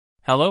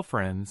Hello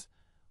friends,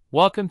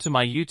 welcome to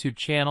my YouTube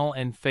channel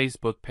and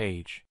Facebook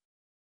page.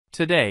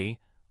 Today,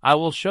 I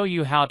will show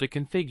you how to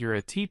configure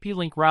a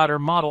TP-Link router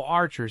model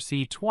Archer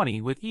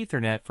C20 with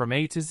Ethernet from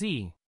A to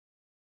Z.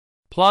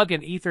 Plug an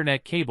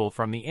Ethernet cable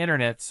from the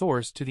internet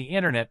source to the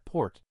internet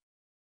port.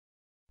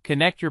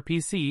 Connect your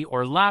PC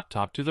or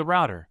laptop to the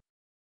router.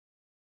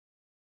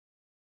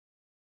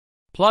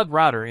 Plug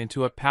router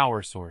into a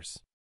power source.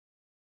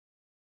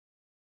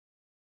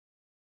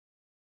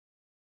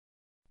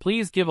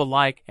 Please give a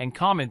like and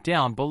comment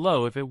down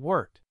below if it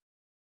worked.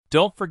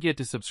 Don't forget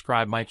to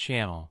subscribe my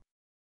channel.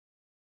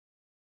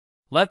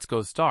 Let's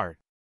go start.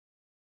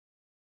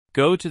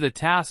 Go to the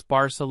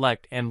taskbar,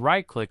 select and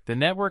right-click the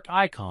network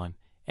icon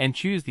and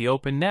choose the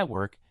Open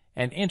Network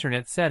and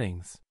Internet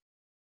settings.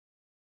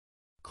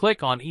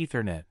 Click on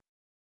Ethernet.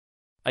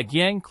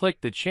 Again,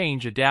 click the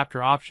Change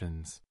Adapter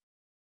options.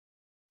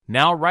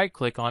 Now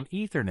right-click on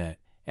Ethernet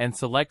and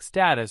select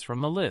Status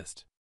from the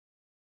list.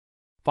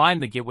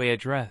 Find the gateway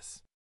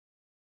address.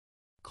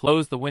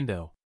 Close the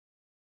window.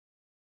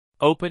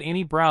 Open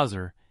any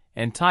browser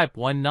and type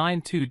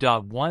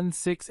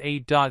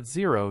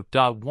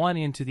 192.168.0.1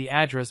 into the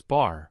address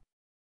bar.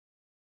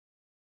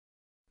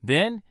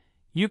 Then,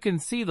 you can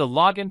see the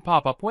login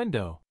pop-up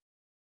window.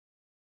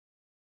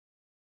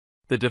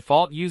 The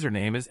default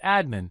username is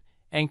admin,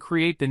 and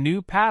create the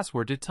new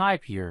password to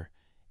type here,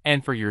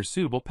 and for your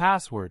suitable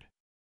password.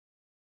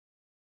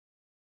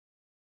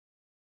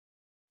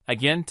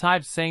 Again,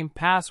 type same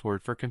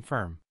password for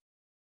confirm.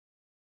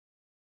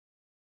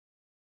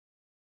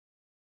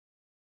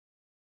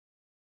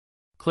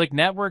 Click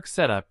Network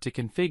Setup to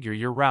configure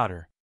your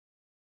router.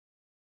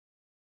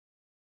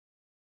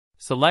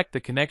 Select the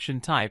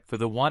connection type for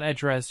the one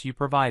address you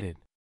provided.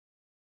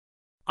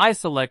 I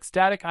select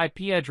static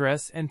IP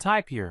address and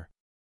type here.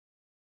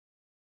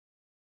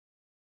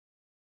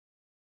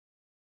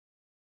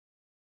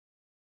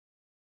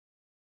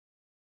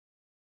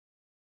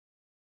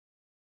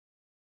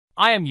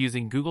 I am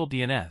using Google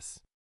DNS.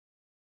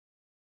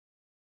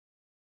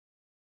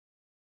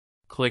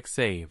 Click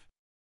Save.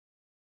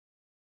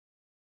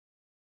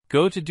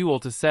 Go to Doul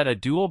to set a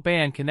dual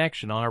band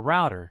connection on a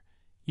router.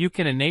 You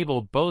can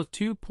enable both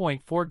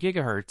 2.4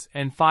 GHz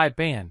and 5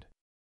 band.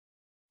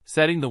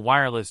 Setting the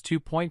wireless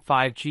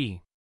 2.5G.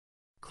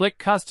 Click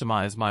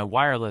Customize my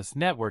wireless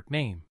network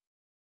name.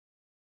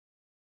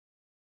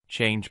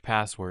 Change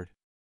password.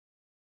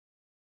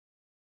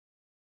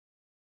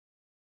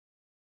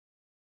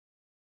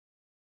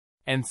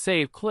 And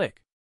save.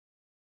 Click.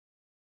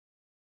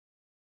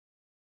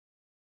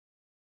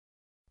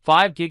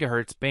 5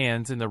 GHz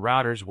bands in the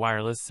router's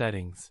wireless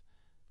settings.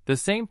 The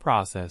same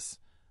process,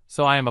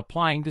 so I am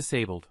applying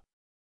disabled.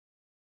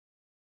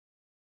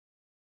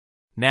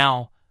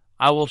 Now,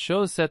 I will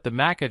set the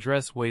MAC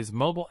address ways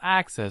mobile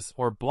access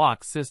or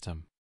block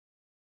system.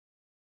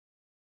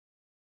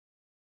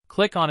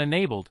 Click on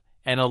Enabled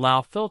and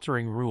allow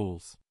filtering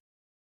rules.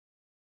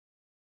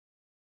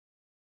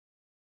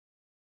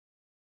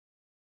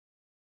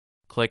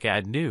 Click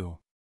Add New.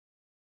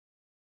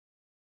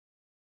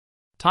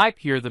 Type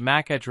here the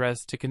MAC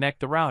address to connect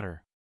the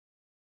router.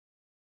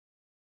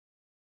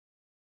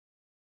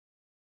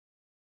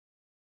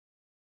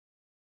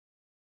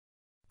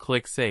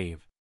 Click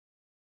Save.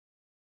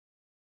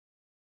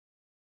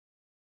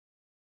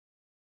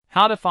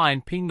 How to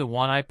find ping the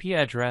one IP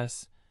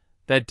address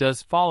that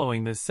does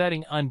following the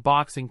setting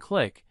unboxing.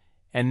 Click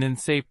and then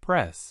Save.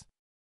 Press.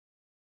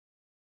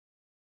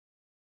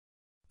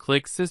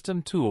 Click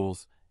System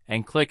Tools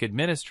and click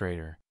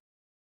Administrator.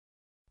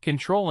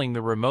 Controlling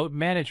the remote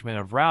management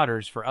of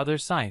routers for other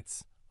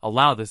sites,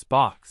 allow this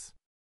box.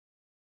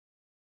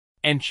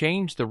 And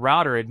change the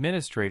router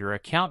administrator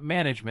account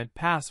management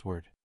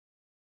password.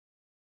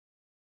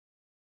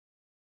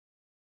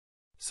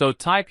 So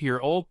type here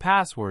old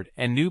password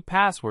and new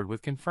password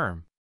with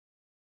confirm.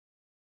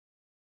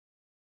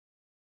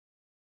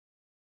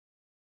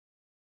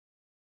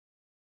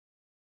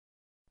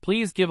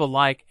 Please give a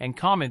like and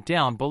comment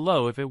down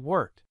below if it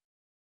worked.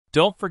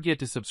 Don't forget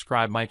to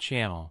subscribe my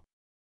channel.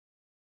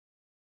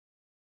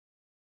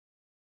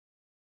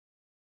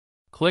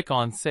 Click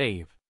on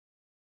Save.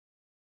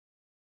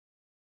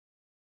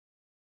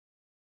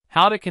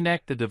 How to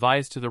connect the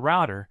device to the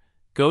router,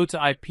 go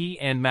to IP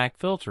and MAC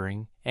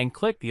filtering and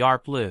click the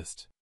ARP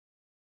list.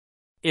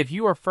 If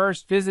you are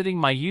first visiting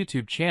my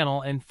YouTube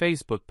channel and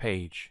Facebook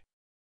page,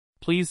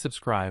 please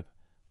subscribe,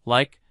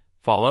 like,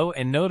 follow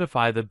and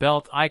notify the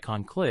bell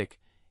icon. Click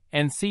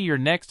and see your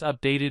next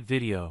updated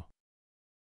video.